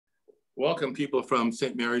Welcome, people from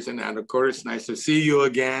St. Mary's and Anacortes. Nice to see you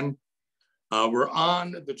again. We're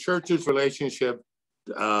on the church's relationship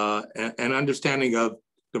and understanding of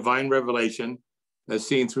divine revelation as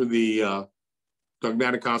seen through the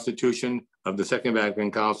dogmatic constitution of the Second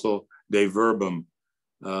Vatican Council, De Verbum,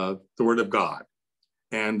 the Word of God.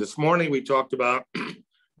 And this morning we talked about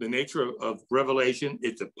the nature of revelation.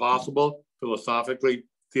 Is it possible philosophically,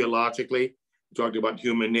 theologically? We talked about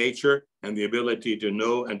human nature and the ability to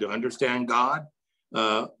know and to understand God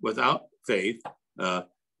without faith.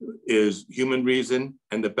 Is human reason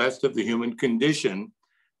and the best of the human condition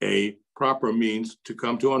a proper means to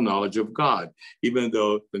come to a knowledge of God, even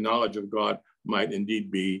though the knowledge of God might indeed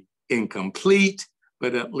be incomplete,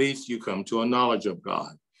 but at least you come to a knowledge of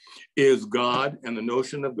God. Is God and the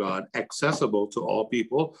notion of God accessible to all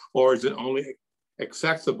people, or is it only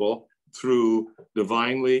accessible through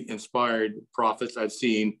divinely inspired prophets as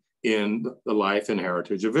seen in the life and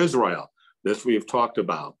heritage of Israel? This we have talked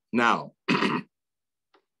about. Now,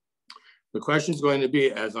 the question is going to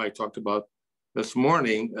be, as I talked about this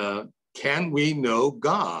morning, can we know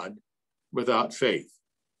God without faith?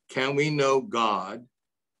 Can we know God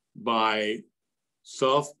by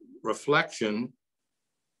self-reflection,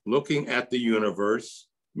 looking at the universe,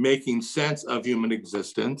 making sense of human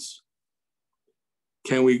existence?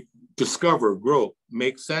 Can we discover, grow,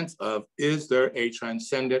 make sense of, is there a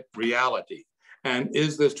transcendent reality? And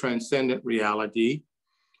is this transcendent reality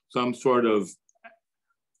some sort of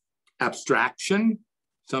abstraction,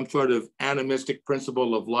 some sort of animistic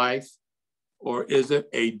principle of life, or is it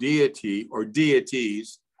a deity or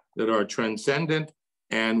deities that are transcendent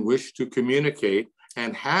and wish to communicate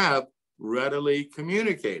and have readily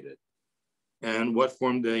communicated? And what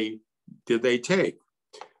form did they take?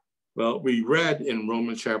 Well, we read in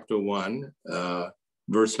Romans chapter 1,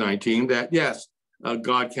 verse 19, that yes,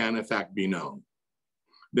 God can in fact be known.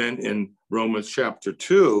 Then in Romans chapter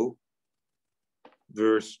 2,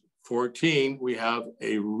 verse 14, we have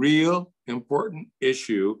a real important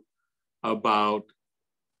issue about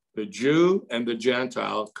the Jew and the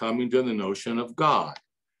Gentile coming to the notion of God.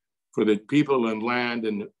 For the people and land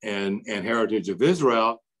and heritage of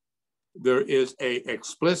Israel, there is a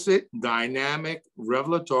explicit, dynamic,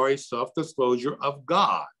 revelatory self-disclosure of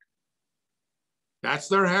God. That's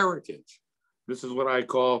their heritage. This is what I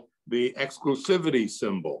call the exclusivity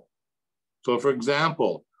symbol. So for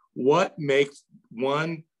example, what makes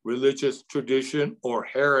one religious tradition or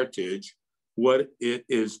heritage what it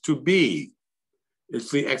is to be?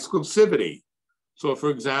 It's the exclusivity. So for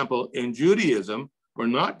example, in Judaism, we're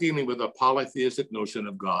not dealing with a polytheistic notion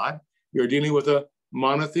of God. You're dealing with a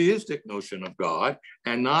monotheistic notion of God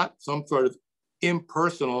and not some sort of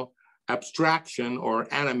impersonal abstraction or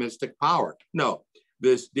animistic power. No,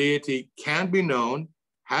 this deity can be known,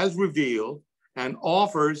 has revealed, and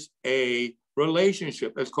offers a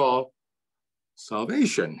relationship. It's called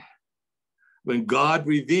salvation. When God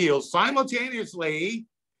reveals simultaneously,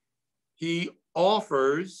 he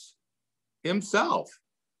offers himself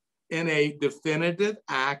in a definitive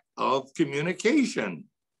act of communication.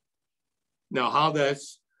 Now, how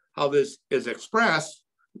this is expressed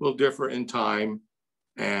will differ in time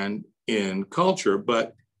and in culture,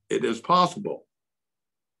 but it is possible.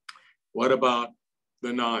 What about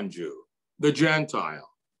the non-Jew, the Gentile,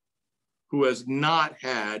 who has not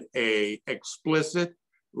had an explicit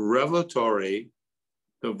revelatory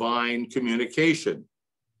divine communication?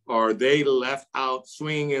 Are they left out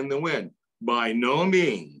swinging in the wind? By no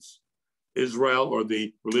means. Israel, or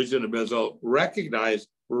the religion of Israel, recognized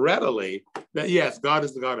readily that yes, God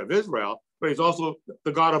is the God of Israel, but he's also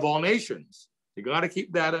the God of all nations. You got to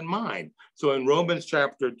keep that in mind. So in Romans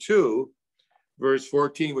chapter 2, verse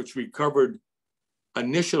 14, which we covered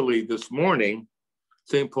initially this morning,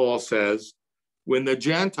 St. Paul says, when the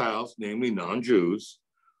Gentiles, namely non-Jews,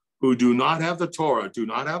 who do not have the Torah, do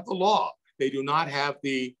not have the law, they do not have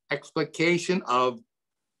the explication of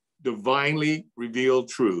divinely revealed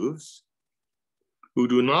truths, who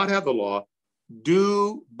do not have the law,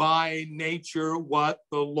 do by nature what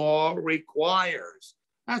the law requires.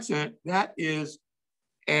 That's it. That is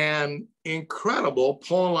an incredible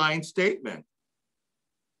Pauline statement,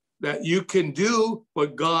 that you can do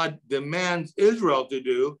what God demands Israel to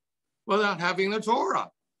do without having the Torah.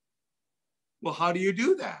 Well, how do you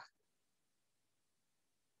do that?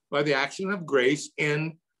 By the action of grace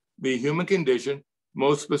in the human condition,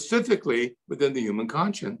 most specifically within the human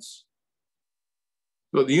conscience.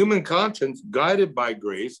 So the human conscience, guided by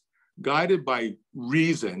grace, guided by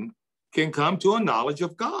reason, can come to a knowledge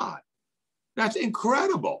of God. That's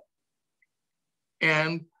incredible.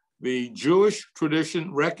 And the Jewish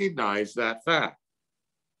tradition recognized that fact.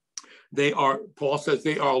 Paul says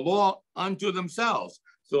they are a law unto themselves.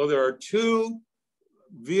 So there are two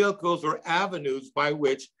vehicles or avenues by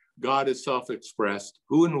which God is self-expressed,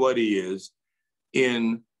 who and what he is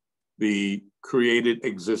in the created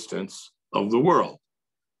existence of the world.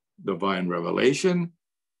 Divine revelation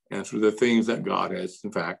and through the things that God has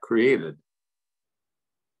in fact created.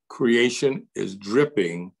 Creation is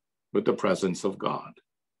dripping with the presence of God.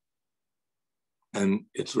 And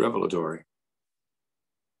it's revelatory.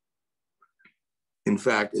 In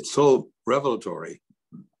fact, it's so revelatory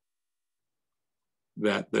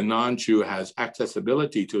that the non-Jew has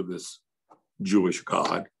accessibility to this Jewish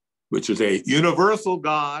God, which is a universal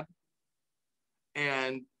God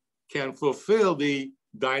and can fulfill the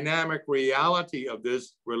dynamic reality of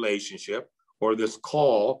this relationship or this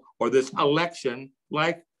call or this election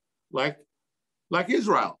like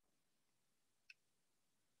Israel.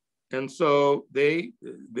 And so they,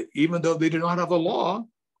 even though they do not have a law,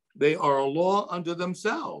 they are a law unto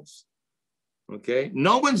themselves, okay?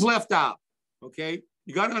 No one's left out, okay?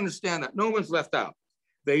 You got to understand that. No one's left out.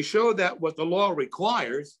 They show that what the law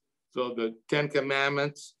requires, so the 10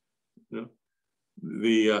 Commandments, you know,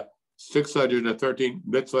 the 613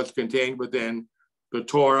 mitzvahs contained within the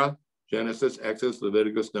Torah, Genesis, Exodus,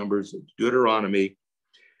 Leviticus, Numbers, Deuteronomy,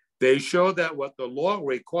 they show that what the law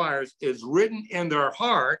requires is written in their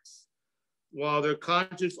hearts while their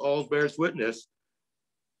conscience all bears witness.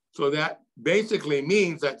 So that basically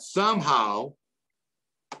means that somehow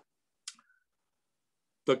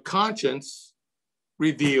the conscience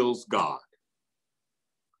reveals God.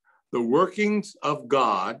 The workings of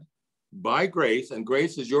God by grace, and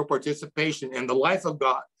grace is your participation in the life of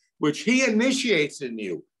God, which he initiates in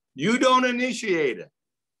you. You don't initiate it.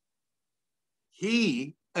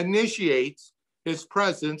 He initiates his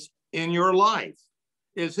presence in your life.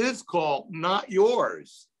 It's his call, not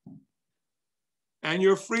yours. And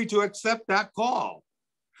you're free to accept that call.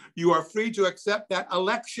 You are free to accept that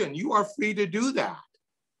election. You are free to do that.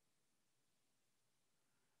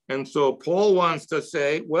 And so Paul wants to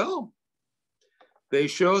say, well, they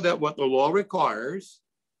show that what the law requires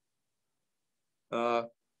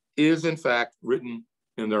is in fact written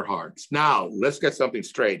in their hearts. Now, let's get something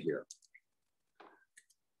straight here.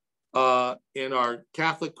 In our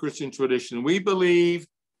Catholic Christian tradition, we believe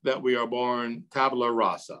that we are born tabula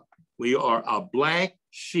rasa. We are a blank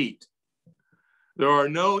sheet. There are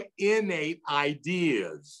no innate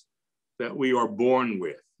ideas that we are born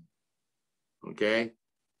with, okay?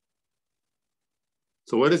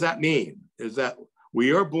 So what does that mean? Is that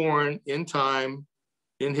we are born in time,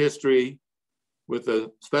 in history, with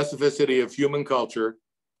the specificity of human culture,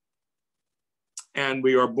 and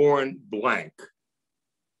we are born blank.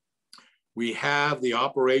 We have the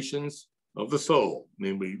operations of the soul,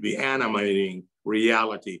 I mean, the animating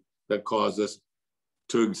reality that causes us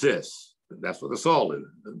to exist. That's what the soul is.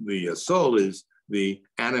 The soul is the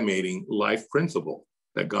animating life principle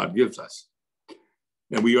that God gives us.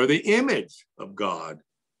 And we are the image of God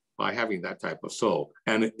by having that type of soul.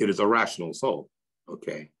 And it is a rational soul,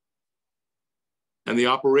 okay? And the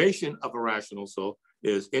operation of a rational soul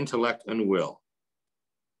is intellect and will.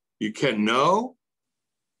 You can know.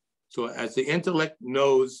 So as the intellect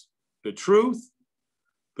knows the truth,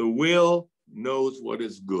 the will knows what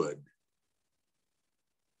is good.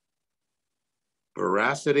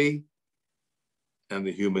 Veracity and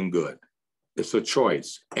the human good. It's a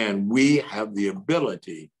choice, and we have the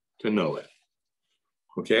ability to know it.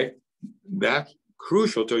 Okay? That's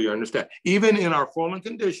crucial to you understand. Even in our fallen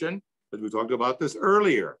condition, as we talked about this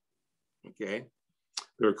earlier, okay?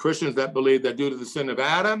 There are Christians that believe that due to the sin of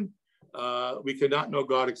Adam, we cannot know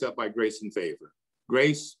God except by grace and favor.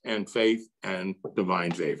 Grace and faith and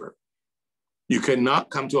divine favor. You cannot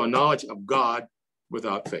come to a knowledge of God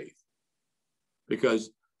without faith,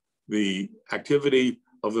 because the activity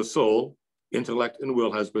of the soul, intellect, and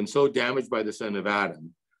will has been so damaged by the sin of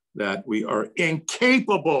Adam that we are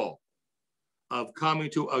incapable of coming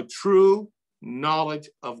to a true knowledge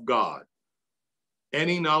of God.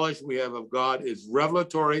 Any knowledge we have of God is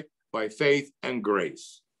revelatory by faith and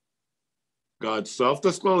grace. God's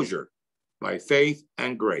self-disclosure by faith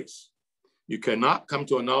and grace. You cannot come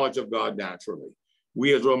to a knowledge of God naturally.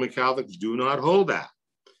 We as Roman Catholics do not hold that.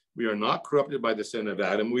 We are not corrupted by the sin of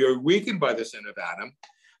Adam. We are weakened by the sin of Adam.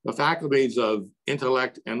 The faculties of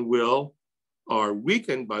intellect and will are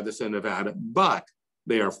weakened by the sin of Adam, but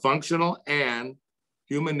they are functional, and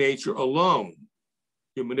human nature alone,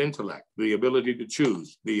 human intellect, the ability to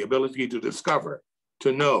choose, the ability to discover,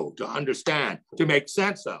 to know, to understand, to make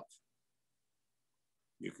sense of,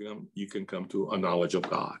 you can come to a knowledge of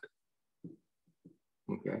God.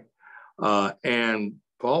 Okay, and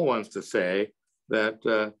Paul wants to say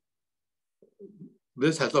that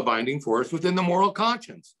this has a binding force within the moral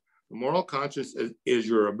conscience. The moral conscience is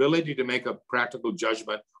your ability to make a practical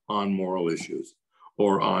judgment on moral issues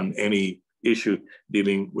or on any issue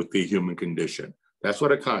dealing with the human condition. That's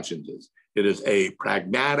what a conscience is. It is a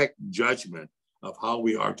pragmatic judgment of how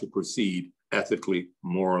we are to proceed ethically,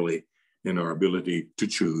 morally, in our ability to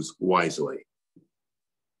choose wisely.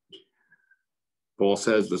 Paul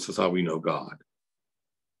says this is how we know God.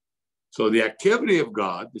 So the activity of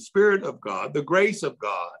God, the Spirit of God, the grace of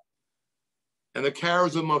God, and the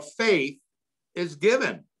charism of faith is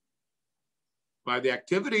given by the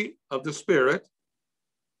activity of the Spirit,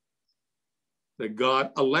 that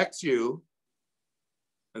God elects you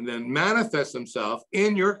and then manifests himself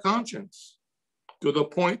in your conscience to the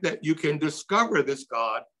point that you can discover this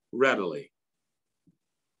God readily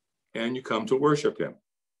and you come to worship him.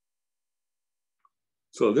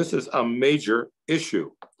 So this is a major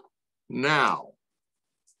issue. Now,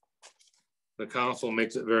 the council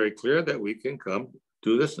makes it very clear that we can come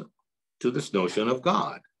to this notion of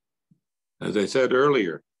God. As I said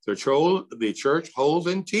earlier, the church holds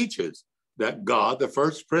and teaches that God, the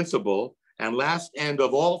first principle and last end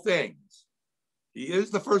of all things, he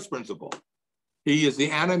is the first principle. He is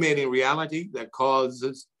the animating reality that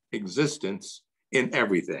causes existence in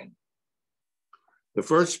everything. The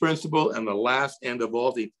first principle and the last end of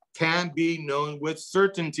all things can be known with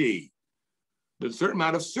certainty. There's a certain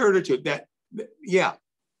amount of certitude that, yeah,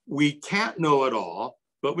 we can't know it all,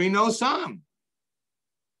 but we know some.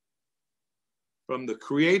 From the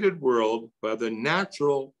created world by the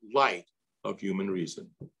natural light of human reason.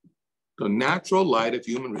 The natural light of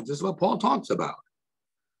human reason. This is what Paul talks about.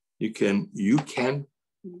 You can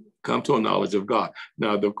come to a knowledge of God.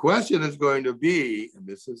 Now, the question is going to be, and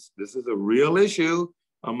this is a real issue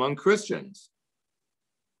among Christians,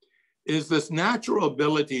 is this natural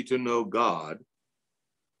ability to know God,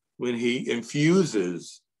 when he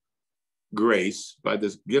infuses grace by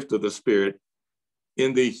this gift of the Spirit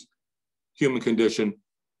in the human condition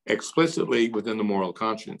explicitly within the moral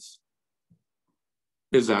conscience,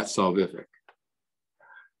 is that salvific?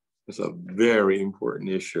 It's a very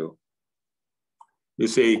important issue. You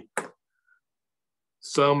see,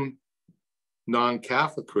 some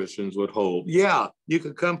non-Catholic Christians would hold, yeah, you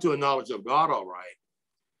can come to a knowledge of God, all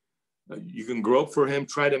right. You can grope for him,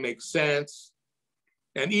 try to make sense.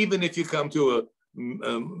 And even if you come to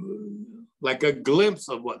like a glimpse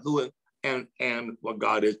of who and what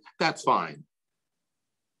God is, that's fine.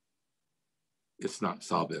 It's not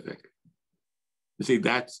salvific. You see,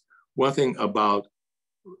 that's one thing about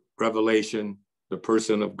revelation, the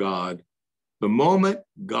person of God. The moment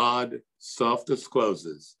God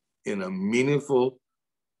self-discloses in a meaningful,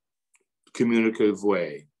 communicative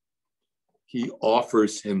way, he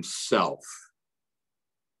offers himself.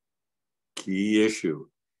 Key issue.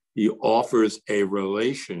 He offers a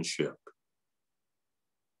relationship.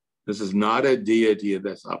 This is not a deity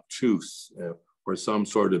that's obtuse or some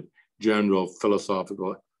sort of general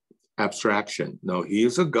philosophical abstraction. No, he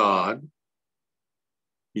is a God.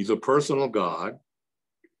 He's a personal God.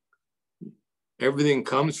 Everything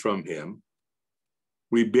comes from him.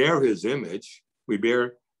 We bear his image. We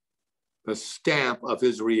bear the stamp of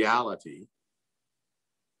his reality.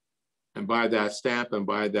 And by that stamp and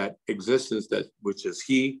by that existence which is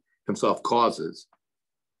he himself causes,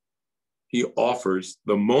 he offers,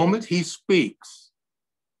 the moment he speaks,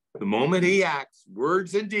 the moment he acts,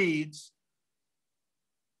 words and deeds,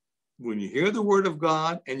 when you hear the word of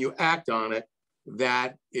God and you act on it,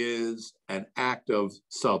 that is an act of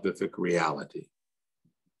salvific reality.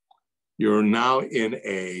 You're now in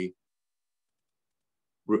a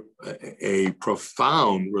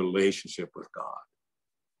profound relationship with God.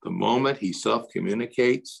 The moment he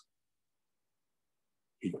self-communicates,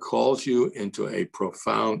 he calls you into a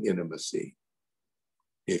profound intimacy,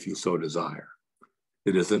 if you so desire.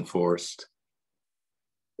 It isn't forced.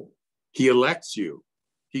 He elects you.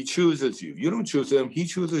 He chooses you. You don't choose him, he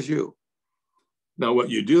chooses you. Now, what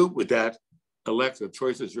you do with that elective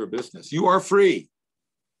choice is your business. You are free,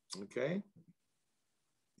 okay?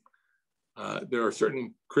 There are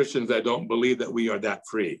certain Christians that don't believe that we are that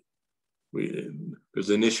free. There's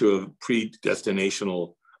an issue of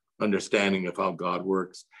predestinational understanding of how God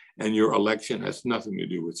works, and your election has nothing to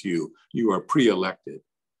do with you. You are pre-elected,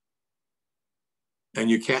 and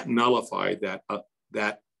you can't nullify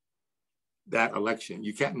that election.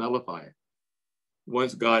 You can't nullify it.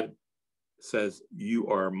 Once God says, you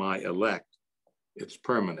are my elect, it's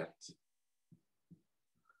permanent.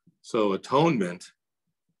 So atonement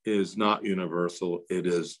is not universal. It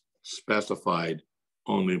is specified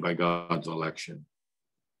only by God's election.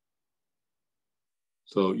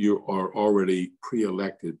 So you are already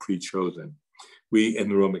pre-elected, pre-chosen. We in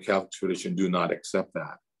the Roman Catholic tradition do not accept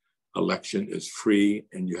that. Election is free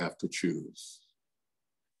and you have to choose.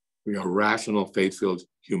 We are rational, faith-filled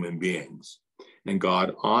human beings. And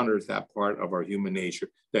God honors that part of our human nature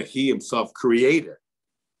that he himself created.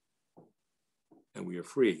 And we are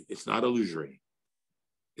free. It's not illusory.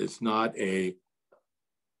 It's not a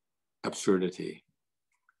absurdity.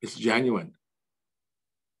 It's genuine.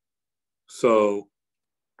 So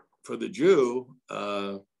for the Jew,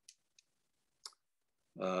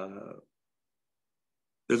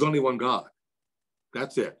 there's only one God.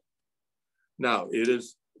 That's it. Now, it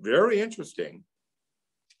is very interesting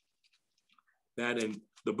that in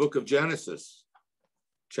the book of Genesis,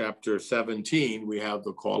 chapter 17, we have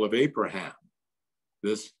the call of Abraham.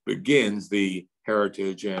 This begins the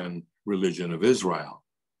heritage and religion of Israel.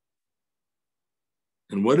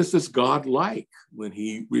 And what is this God like when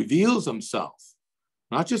he reveals himself?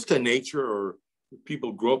 Not just to nature or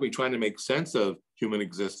people groping, trying to make sense of human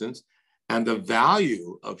existence and the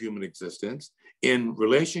value of human existence in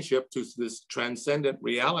relationship to this transcendent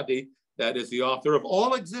reality that is the author of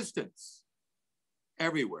all existence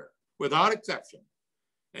everywhere, without exception.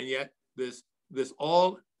 And yet this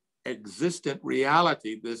all existent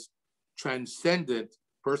reality, this transcendent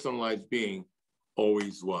personalized being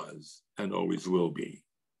always was and always will be.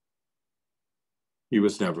 He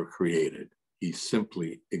was never created. He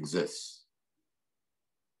simply exists.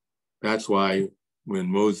 That's why when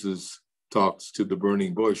Moses talks to the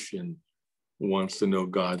burning bush and wants to know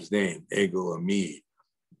God's name, ego ami,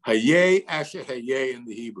 hayeh asher hayeh in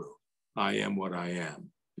the Hebrew, I am what I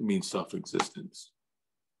am. It means self-existence.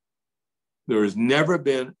 There has never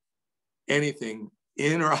been anything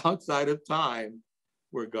in or outside of time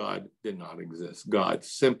where God did not exist. God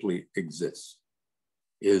simply exists.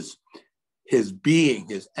 His being,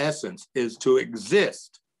 his essence is to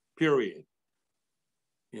exist, period,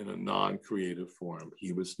 in a non-creative form.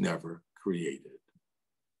 He was never created.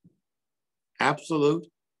 Absolute,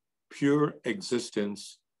 pure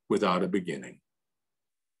existence without a beginning.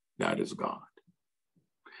 That is God.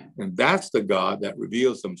 And that's the God that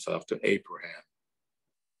reveals himself to Abraham.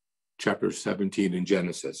 Chapter 17 in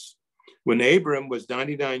Genesis. When Abram was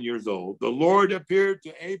 99 years old, the Lord appeared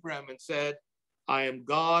to Abram and said, I am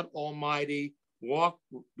God Almighty, walk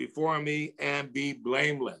before me and be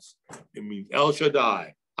blameless. It means El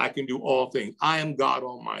Shaddai, I can do all things. I am God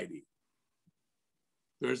Almighty.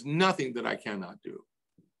 There's nothing that I cannot do.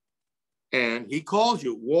 And he calls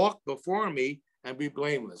you, walk before me and be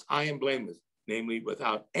blameless. I am blameless, namely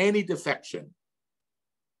without any defection.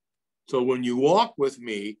 So when you walk with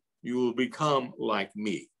me, you will become like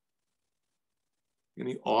me. And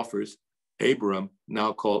he offers Abram,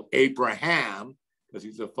 now called Abraham, because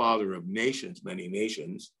he's the father of nations, many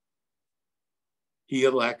nations. He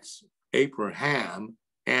elects Abraham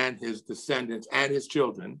and his descendants and his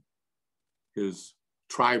children, his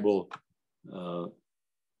tribal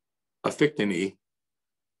aphiktony,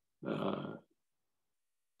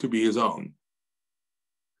 to be his own.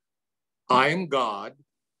 I am God.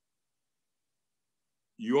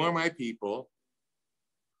 You are my people.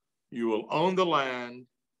 You will own the land,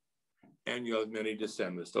 and you have many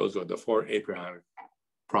descendants. Those are the four Abrahamic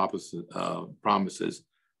promises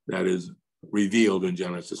that is revealed in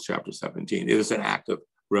Genesis chapter 17. It is an act of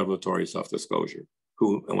revelatory self-disclosure,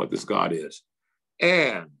 who and what this God is.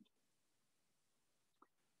 And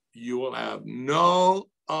you will have no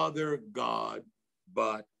other God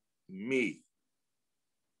but me.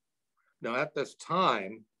 Now, at this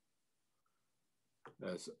time,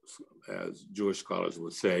 as Jewish scholars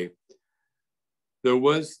would say, there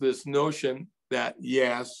was this notion that,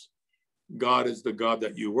 yes, God is the God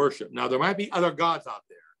that you worship. Now, there might be other gods out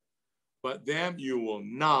there, but them you will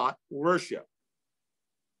not worship.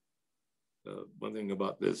 One thing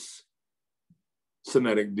about this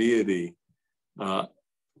Semitic deity,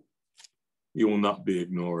 you will not be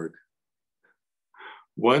ignored.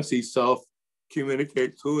 Once he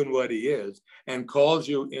self-communicates who and what he is and calls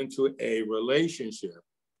you into a relationship,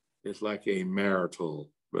 it's like a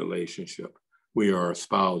marital relationship. We are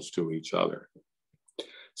espoused to each other.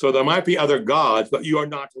 So there might be other gods, but you are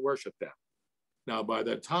not to worship them. Now, by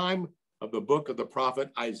the time of the book of the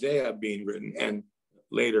prophet Isaiah being written, and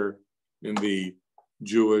later in the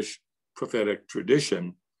Jewish prophetic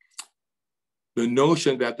tradition, the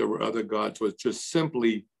notion that there were other gods was just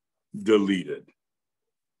simply deleted.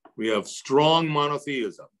 We have strong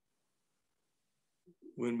monotheism.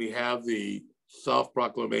 When we have the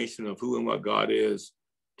self-proclamation of who and what God is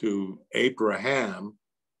to Abraham,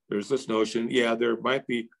 there's this notion, yeah, there might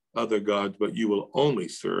be other gods, but you will only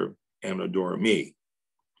serve and adore me.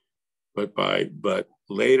 But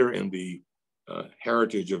later in the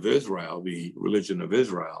heritage of Israel, the religion of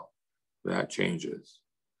Israel, that changes.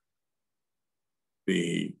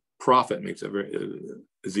 The prophet makes it very,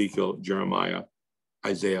 Ezekiel, Jeremiah,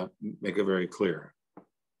 Isaiah make it very clear.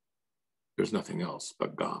 There's nothing else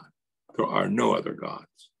but God. There are no other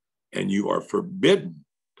gods. And you are forbidden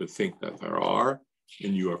to think that there are,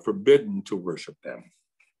 and you are forbidden to worship them.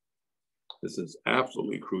 This is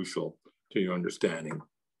absolutely crucial to your understanding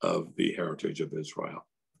of the heritage of Israel.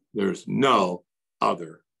 There's no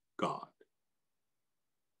other God.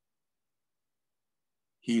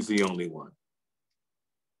 He's the only one.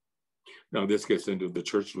 Now, this gets into the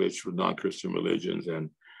church relationship with non-Christian religions and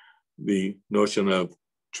the notion of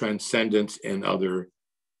transcendence in other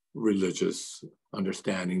religious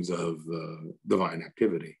understandings of divine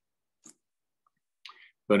activity.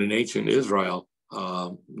 But in ancient Israel,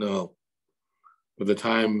 no. By the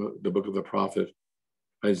time the book of the prophet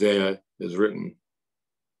Isaiah is written,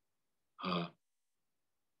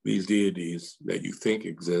 these deities that you think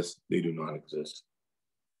exist, they do not exist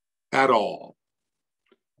at all.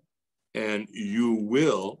 And you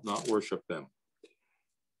will not worship them.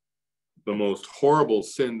 The most horrible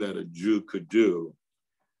sin that a Jew could do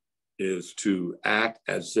is to act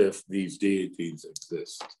as if these deities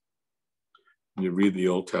exist. When you read the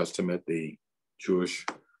Old Testament, the Jewish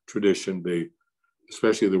tradition,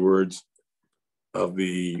 especially the words of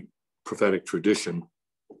the prophetic tradition,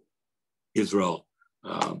 Israel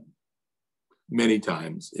many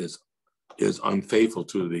times is unfaithful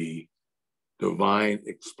to the divine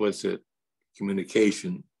explicit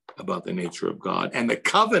communication about the nature of God and the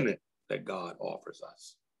covenant that God offers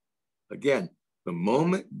us. Again, the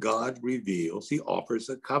moment God reveals, he offers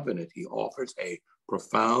a covenant. He offers a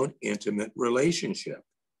profound, intimate relationship.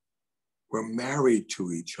 We're married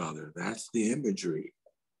to each other. That's the imagery.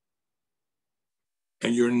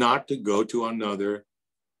 And you're not to go to another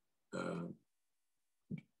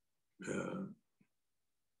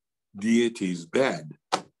deity's bed.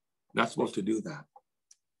 Not supposed to do that.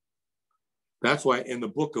 That's why in the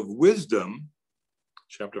book of Wisdom,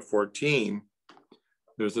 chapter 14,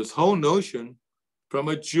 there's this whole notion from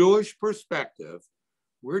a Jewish perspective.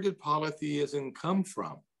 Where did polytheism come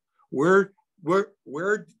from? Where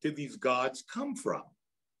did these gods come from?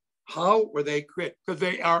 How were they created? Because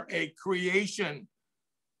they are a creation,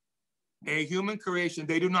 a human creation.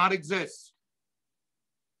 They do not exist.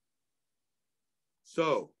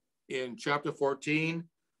 So in chapter 14,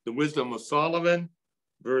 the Wisdom of Solomon,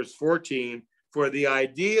 verse 14, for the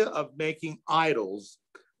idea of making idols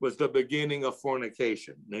was the beginning of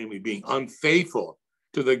fornication, namely being unfaithful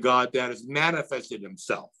to the God that has manifested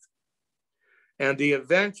himself. And the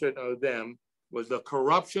invention of them was the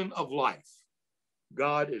corruption of life.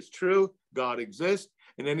 God is true, God exists,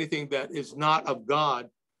 and anything that is not of God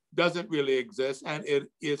doesn't really exist, and it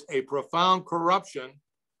is a profound corruption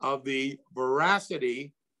of the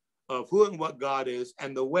veracity of who and what God is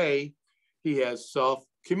and the way he has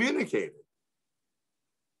self-communicated.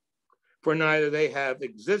 For neither they have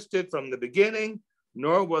existed from the beginning,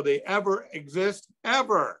 nor will they ever exist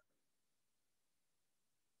ever.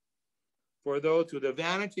 For though through the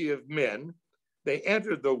vanity of men they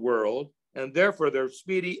entered the world, and therefore their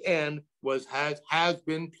speedy end has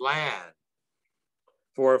been planned.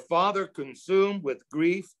 For a father consumed with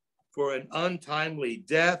grief for an untimely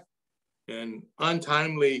death, an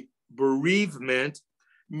untimely bereavement,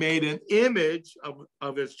 made an image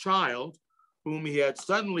of his child, whom he had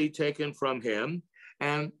suddenly taken from him,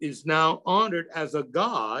 and is now honored as a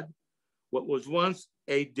god, what was once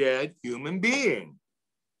a dead human being,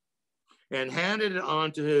 and handed it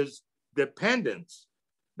on to his dependents,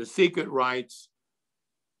 the secret rites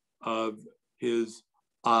of his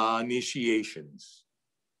initiations.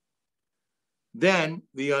 Then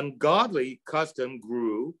the ungodly custom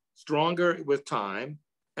grew stronger with time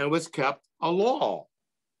and was kept a law.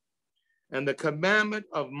 And the commandment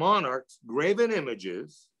of monarchs' graven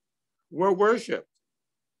images were worshipped.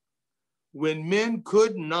 When men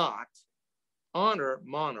could not honor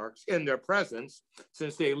monarchs in their presence,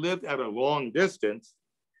 since they lived at a long distance,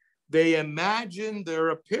 they imagined their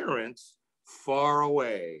appearance far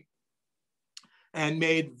away and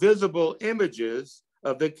made visible images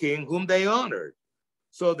of the king whom they honored,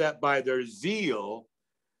 so that by their zeal,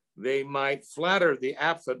 they might flatter the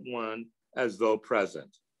absent one as though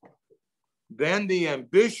present. Then the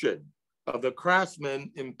ambition of the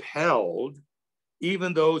craftsmen impelled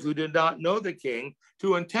even those who did not know the king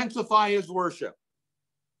to intensify his worship.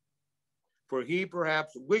 For he,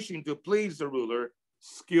 perhaps wishing to please the ruler,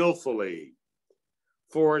 skillfully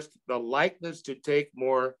forced the likeness to take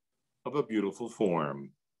more of a beautiful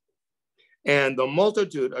form. And the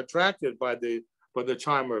multitude, attracted by the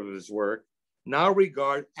charm of his work, now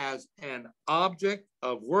regard as an object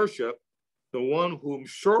of worship the one whom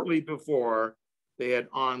shortly before they had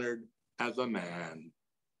honored as a man.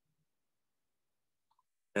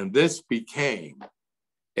 And this became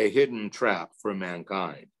a hidden trap for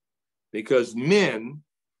mankind, because men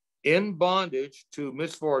in bondage to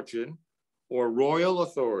misfortune or royal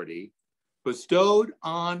authority bestowed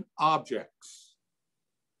on objects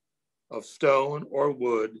of stone or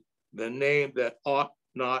wood the name that ought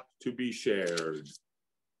not to be shared.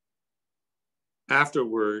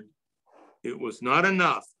 Afterward, it was not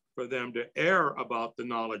enough for them to err about the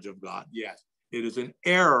knowledge of God. Yes, it is an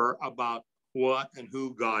error about what and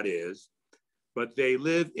who God is, but they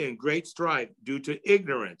live in great strife due to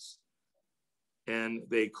ignorance, and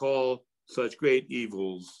they call such great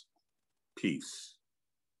evils peace.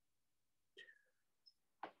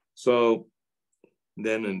 So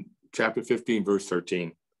then in chapter 15, verse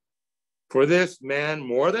 13, for this man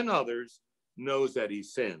more than others knows that he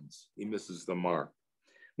sins. He misses the mark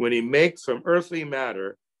when he makes from earthly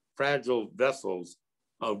matter fragile vessels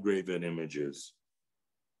of graven images.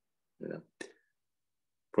 Yeah.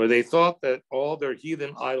 For they thought that all their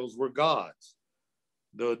heathen idols were gods,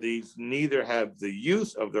 though these neither have the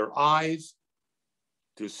use of their eyes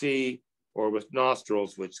to see or with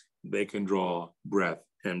nostrils which they can draw breath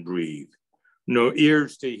and breathe, no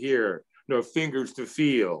ears to hear, nor fingers to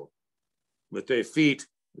feel, with their feet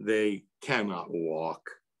they cannot walk.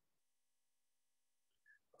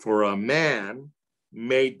 For a man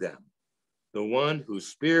made them, the one whose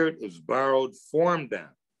spirit is borrowed formed them.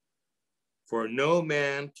 For no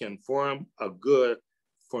man can form a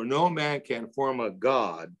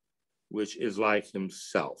God which is like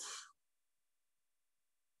himself.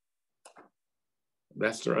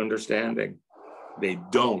 That's their understanding. They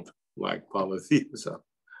don't like polytheism,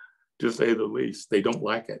 to say the least. They don't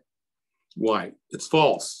like it. Why? It's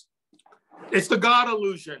false. It's the God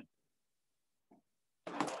illusion.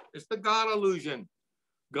 It's the God illusion.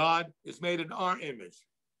 God is made in our image.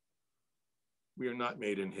 We are not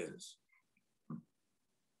made in his.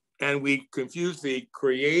 And we confuse the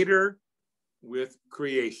creator with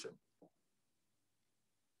creation.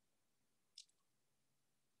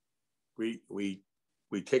 We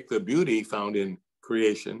take the beauty found in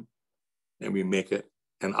creation and we make it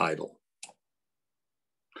an idol.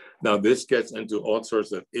 Now, this gets into all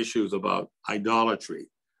sorts of issues about idolatry,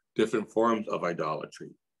 different forms of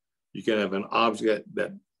idolatry. You can have an object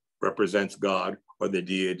that represents God or the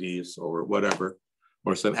deities or whatever,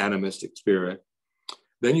 or some animistic spirit.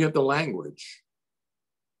 Then you have the language.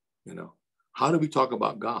 You know, how do we talk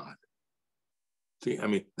about God? See, I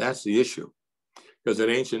mean, that's the issue. Because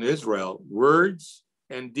in ancient Israel, words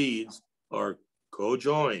and deeds are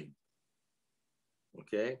co-joined.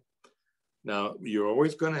 Okay? Now, you're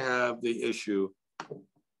always going to have the issue,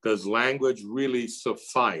 does language really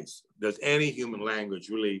suffice? Does any human language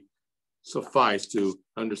really suffice to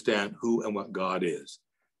understand who and what God is?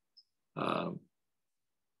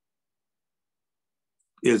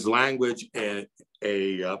 Is language a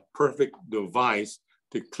perfect device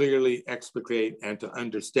to clearly explicate and to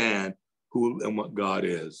understand who and what God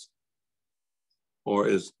is? Or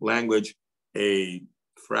is language a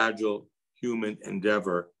fragile human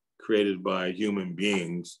endeavor created by human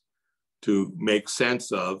beings to make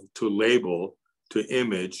sense of, to label, to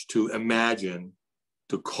image, to imagine,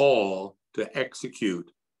 to call, to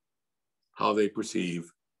execute how they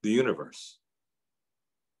perceive the universe?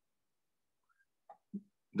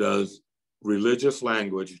 Does religious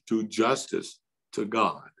language do justice to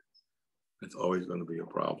God? It's always going to be a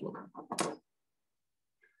problem.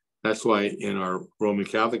 That's why in our Roman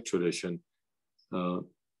Catholic tradition,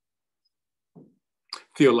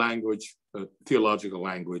 theological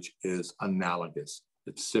language is analogous.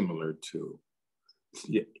 It's similar to,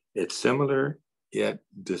 it's similar yet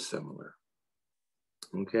dissimilar.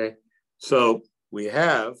 Okay, so we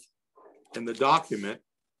have in the document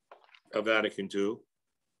of Vatican II,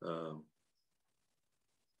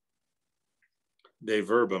 De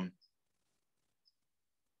Verbum,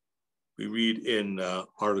 we read in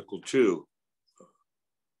Article 2,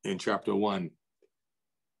 in Chapter 1,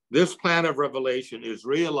 this plan of revelation is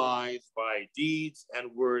realized by deeds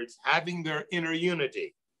and words having their inner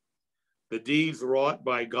unity. The deeds wrought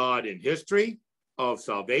by God in history of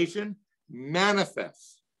salvation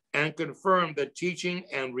manifest and confirm the teaching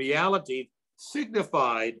and reality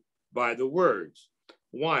signified by the words,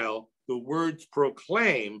 while the words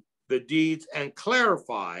proclaim the deeds and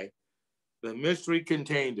clarify the mystery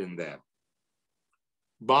contained in them.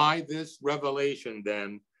 By this revelation,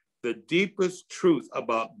 then, the deepest truth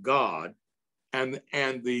about God and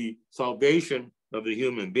the salvation of the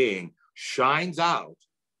human being shines out,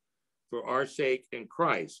 for our sake in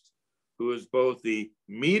Christ, who is both the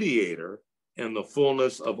mediator and the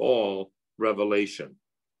fullness of all revelation.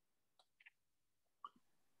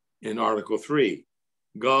 In Article 3,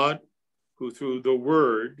 God, who through the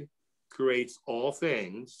Word creates all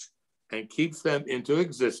things and keeps them into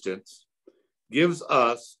existence, gives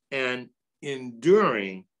us an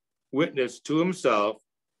enduring witness to himself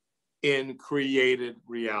in created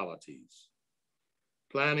realities,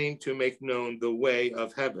 planning to make known the way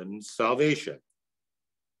of heaven's salvation.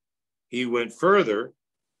 He went further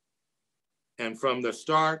and from the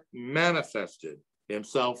start manifested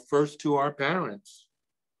himself first to our parents.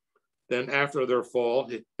 Then after their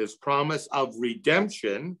fall, his promise of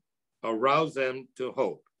redemption aroused them to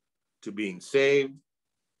hope, to being saved.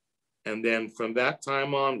 And then from that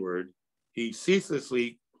time onward, he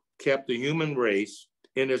ceaselessly kept the human race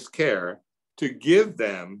in his care to give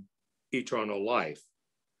them eternal life,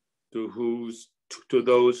 to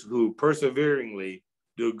those who perseveringly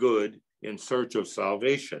do good in search of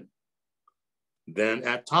salvation. Then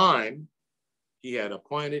at time, he had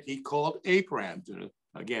appointed, he called Abraham,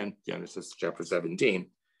 again, Genesis chapter 17,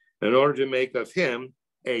 in order to make of him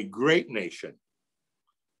a great nation.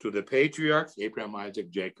 To the patriarchs, Abraham, Isaac,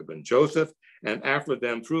 Jacob, and Joseph, and after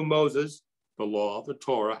them through Moses, the law, the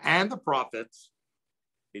Torah, and the prophets,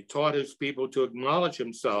 he taught his people to acknowledge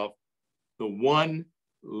himself, the one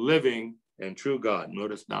living and true God.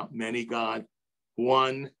 Notice not many God,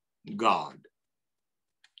 one God.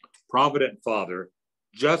 Provident Father,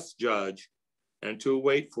 just judge, and to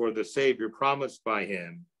wait for the Savior promised by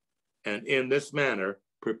him, and in this manner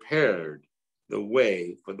prepared the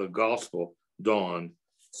way for the gospel dawn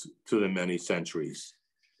to the many centuries.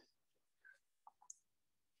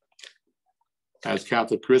 As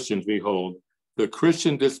Catholic Christians, we hold the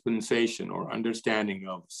Christian dispensation or understanding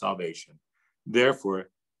of salvation. Therefore,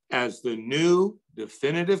 as the new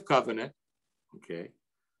definitive covenant,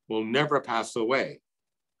 will never pass away.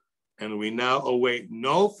 And we now await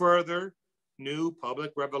no further new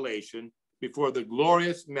public revelation before the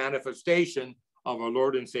glorious manifestation of our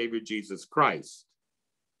Lord and Savior Jesus Christ.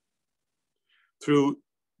 Through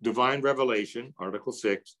divine revelation, Article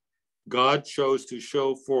 6, God chose to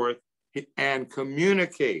show forth and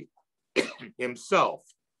communicate himself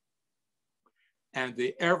and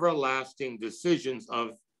the everlasting decisions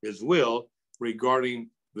of his will regarding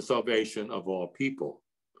the salvation of all people.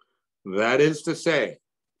 That is to say,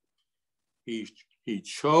 he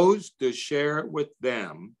chose to share with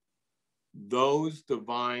them those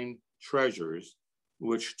divine treasures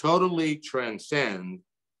which totally transcend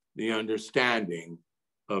the understanding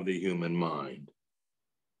of the human mind.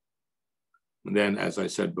 And then, as I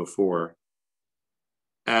said before,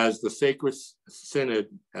 as the Sacred Synod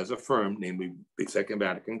has affirmed, namely the Second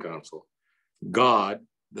Vatican Council, God,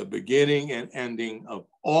 the beginning and ending of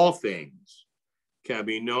all things, can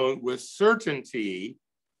be known with certainty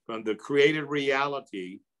from the created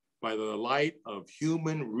reality by the light of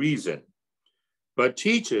human reason, but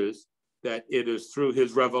teaches that it is through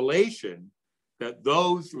his revelation that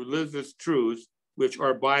those religious truths which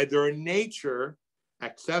are by their nature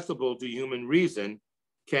accessible to human reason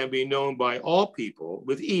can be known by all people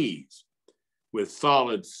with ease, with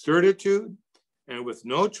solid certitude, and with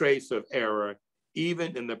no trace of error,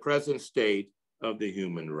 even in the present state of the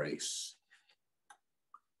human race.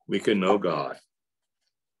 We can know God.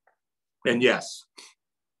 And yes,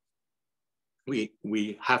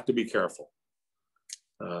 we have to be careful.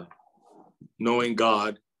 Knowing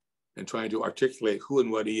God and trying to articulate who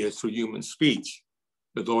and what he is through human speech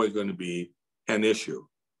is always going to be an issue.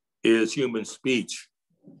 Is human speech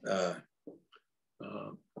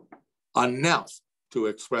enough to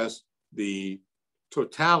express the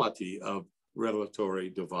totality of revelatory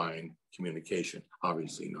divine communication?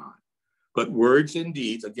 Obviously not. But words and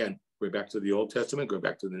deeds, again, go back to the Old Testament, go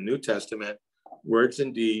back to the New Testament, words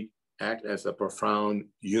and deed act as a profound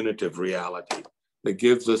unitive reality that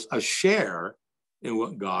gives us a share in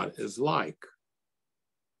what God is like.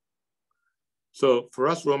 So for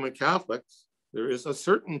us Roman Catholics, there is a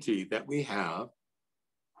certainty that we have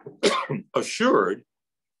assured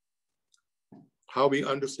how we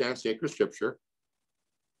understand sacred scripture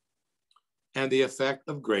and the effect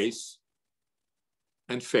of grace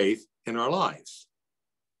and faith in our lives.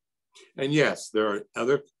 And yes, there are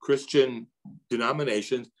other Christian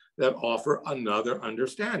denominations that offer another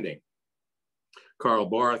understanding. Karl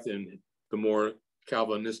Barth in the more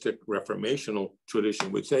Calvinistic reformational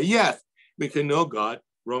tradition would say, yes, we can know God.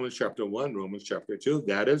 Romans chapter 1, Romans chapter 2,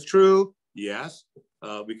 that is true. Yes,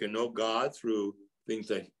 we can know God through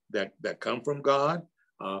things that come from God.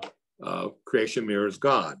 Creation mirrors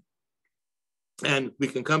God. And we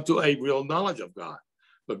can come to a real knowledge of God.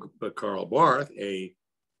 But Karl Barth, a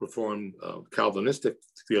Reformed Calvinistic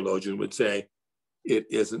theologian, would say it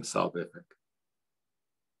isn't salvific.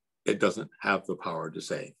 It doesn't have the power to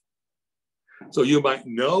save. So you might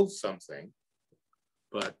know something,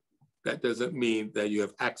 but that doesn't mean that you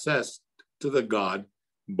have access to the God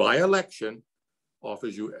by election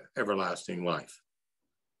offers you everlasting life.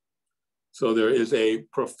 So there is a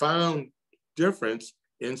profound difference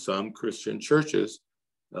in some Christian churches,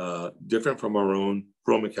 different from our own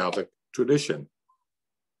Roman Catholic tradition.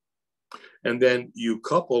 And then you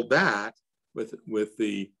couple that with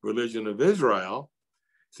the religion of Israel.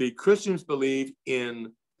 See, Christians believe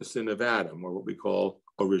in the sin of Adam, or what we call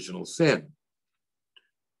original sin.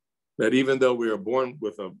 That even though we are born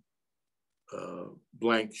with a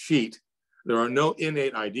blank sheet, there are no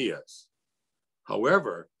innate ideas.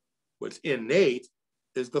 However, what's innate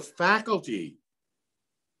is the faculty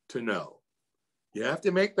to know. You have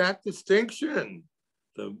to make that distinction,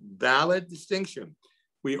 the valid distinction.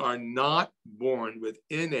 We are not born with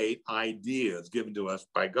innate ideas given to us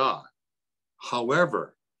by God.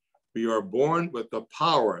 However, we are born with the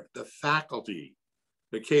power, the faculty,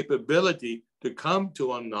 the capability to come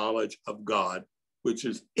to a knowledge of God, which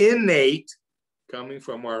is innate, coming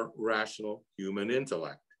from our rational human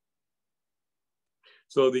intellect.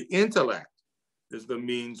 So the intellect is the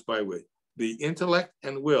means by which, the intellect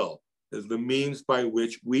and will is the means by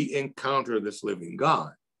which we encounter this living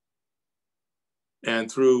God.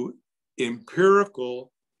 And through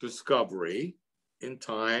empirical discovery in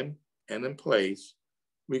time and in place,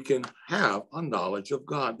 we can have a knowledge of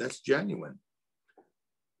God that's genuine.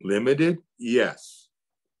 Limited, yes.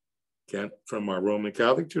 From our Roman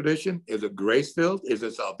Catholic tradition, is it grace-filled? Is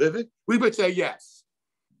it salvific? We would say yes.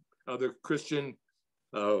 Other Christian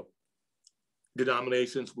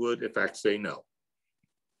denominations would, in fact, say no.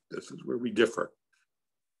 This is where we differ.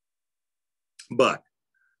 But,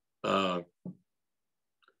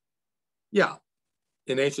 yeah,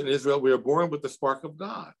 in ancient Israel, we are born with the spark of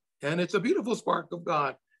God. And it's a beautiful spark of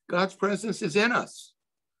God. God's presence is in us.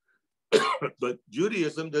 But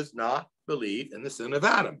Judaism does not believe in the sin of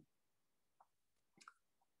Adam.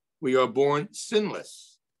 We are born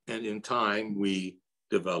sinless, and in time we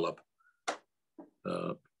develop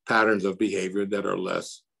patterns of behavior that are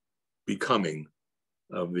less becoming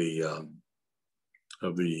of the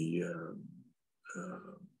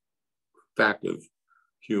fact of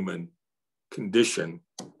human condition.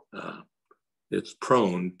 It's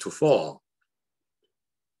prone to fall.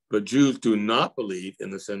 But Jews do not believe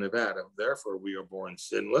in the sin of Adam. Therefore, we are born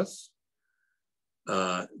sinless.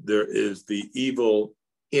 There is the evil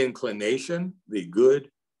inclination, the good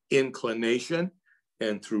inclination,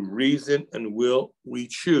 and through reason and will, we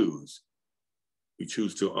choose. We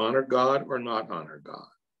choose to honor God or not honor God.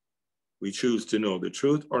 We choose to know the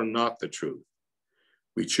truth or not the truth.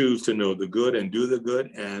 We choose to know the good and do the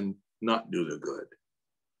good and not do the good.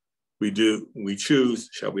 We choose,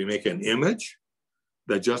 shall we make an image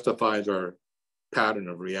that justifies our pattern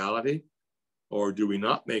of reality, or do we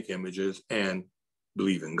not make images and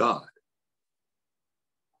believe in God?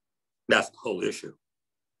 That's the whole issue.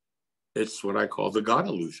 It's what I call the God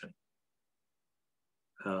illusion.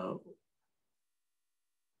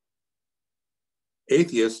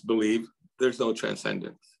 Atheists believe there's no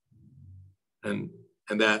transcendence, and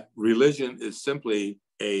that religion is simply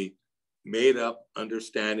a made-up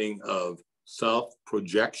understanding of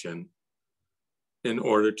self-projection in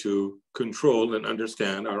order to control and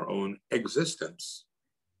understand our own existence.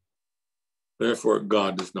 Therefore,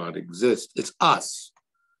 God does not exist. It's us.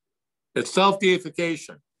 It's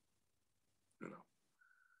self-deification.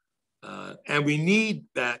 And we need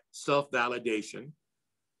that self-validation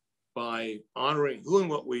by honoring who and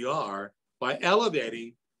what we are, by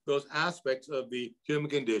elevating those aspects of the human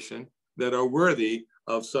condition that are worthy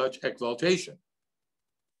of such exaltation.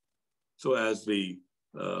 So as the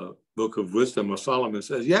Book of Wisdom of Solomon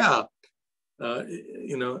says,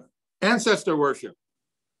 ancestor worship,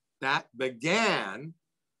 that began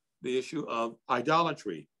the issue of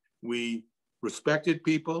idolatry. We respected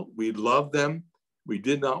people, we loved them, we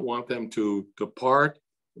did not want them to depart.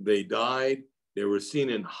 They died, they were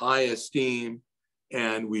seen in high esteem,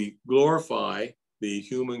 and we glorify the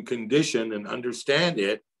human condition and understand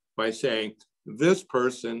it by saying, this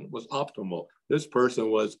person was optimal, this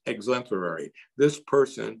person was exemplary, this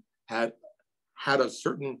person had a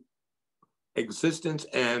certain existence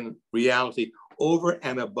and reality over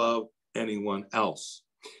and above anyone else.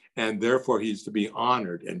 And therefore he's to be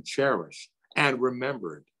honored and cherished and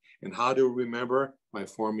remembered. And how do we remember? By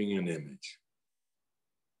forming an image.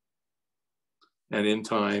 And in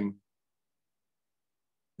time,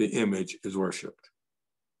 the image is worshiped.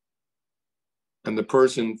 And the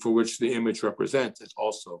person for which the image represents is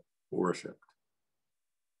also worshipped.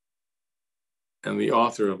 And the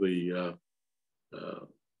author of the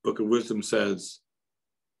Book of Wisdom says,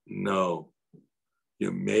 no,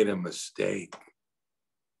 you made a mistake.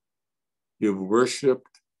 You've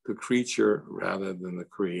worshiped the creature rather than the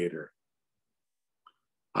creator.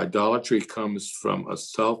 Idolatry comes from a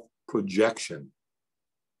self-projection,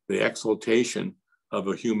 the exaltation of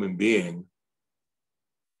a human being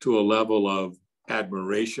to a level of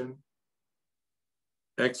admiration,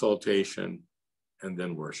 exaltation, and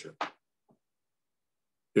then worship.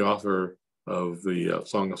 The author of the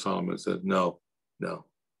Song of Solomon says, no,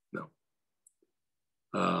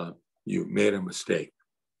 you made a mistake.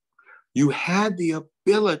 You had the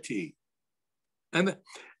ability and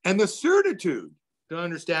the certitude to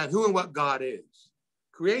understand who and what God is.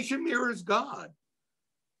 Creation mirrors God.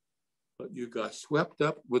 But you got swept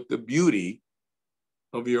up with the beauty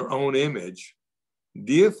of your own image,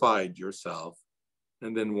 deified yourself,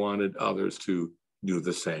 and then wanted others to do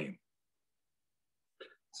the same.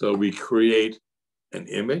 So we create an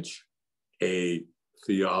image, a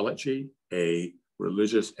theology, a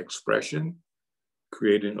religious expression,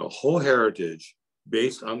 creating a whole heritage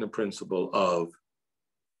based on the principle of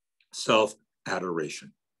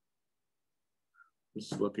self-adoration.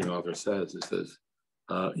 This is what the author says. It says,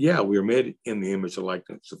 yeah, we were made in the image and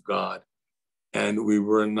likeness of God, and we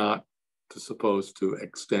were not supposed to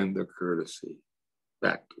extend the courtesy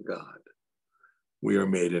back to God. We are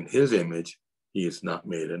made in his image. He is not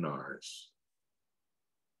made in ours.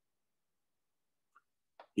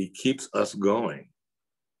 He keeps us going.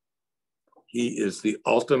 He is the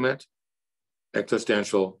ultimate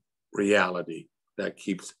existential reality that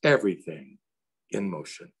keeps everything in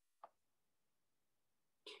motion.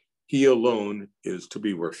 He alone is to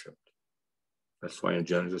be worshiped. That's why in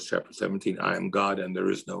Genesis chapter 17, I am God and there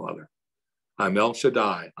is no other. I'm El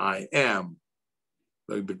Shaddai. I am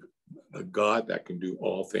the God that can do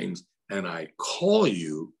all things. And I call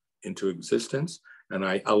you into existence and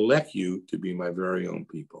I elect you to be my very own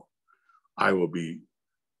people. I will be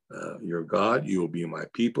your God. You will be my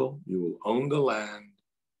people. You will own the land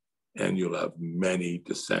and you'll have many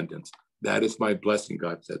descendants. That is my blessing,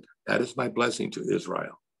 God said. That is my blessing to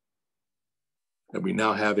Israel. And we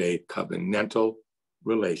now have a covenantal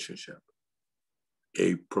relationship,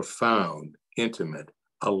 a profound, intimate,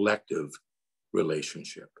 elective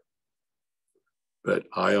relationship. But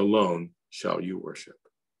I alone shall you worship.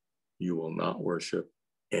 You will not worship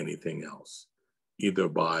anything else, either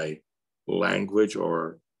by language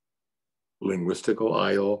or linguistical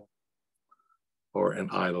idol, or an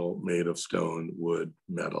idol made of stone, wood,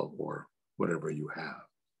 metal, or whatever you have.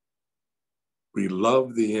 We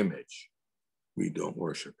love the image. We don't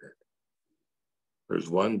worship it. There's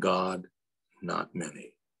one God, not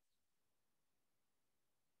many.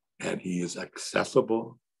 And he is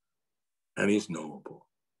accessible and he's knowable.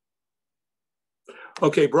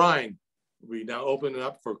 Okay, Brian, we now open it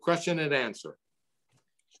up for question and answer.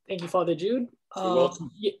 Thank you, Father Jude.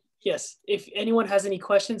 Yes, if anyone has any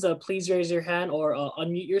questions, please raise your hand or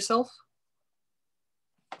unmute yourself.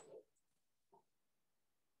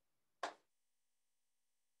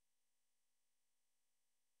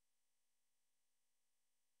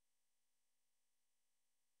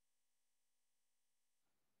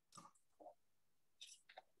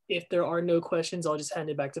 If there are no questions, I'll just hand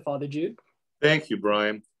it back to Father Jude. Thank you,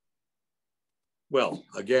 Brian. Well,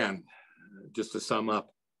 again, just to sum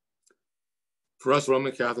up, for us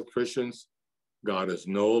Roman Catholic Christians, God is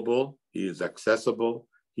knowable, he is accessible,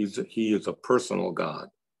 he is a personal God.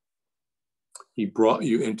 He brought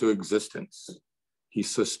you into existence. He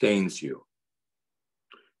sustains you.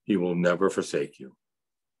 He will never forsake you.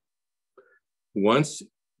 Once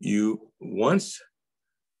you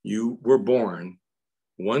were born,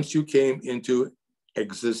 once you came into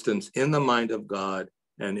existence in the mind of God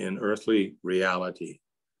and in earthly reality,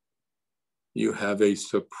 you have a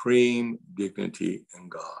supreme dignity in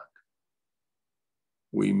God.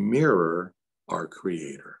 We mirror our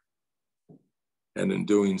Creator. And in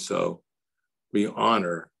doing so, we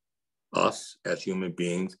honor us as human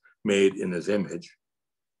beings made in his image,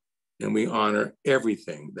 and we honor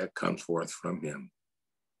everything that comes forth from him.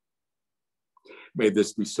 May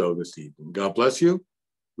this be so this evening. God bless you.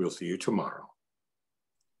 We'll see you tomorrow.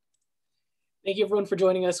 Thank you, everyone, for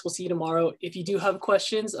joining us. We'll see you tomorrow. If you do have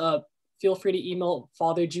questions, feel free to email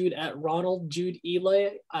Father Jude at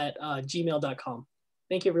ronaldjudeeli@gmail.com.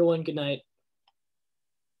 Thank you, everyone. Good night.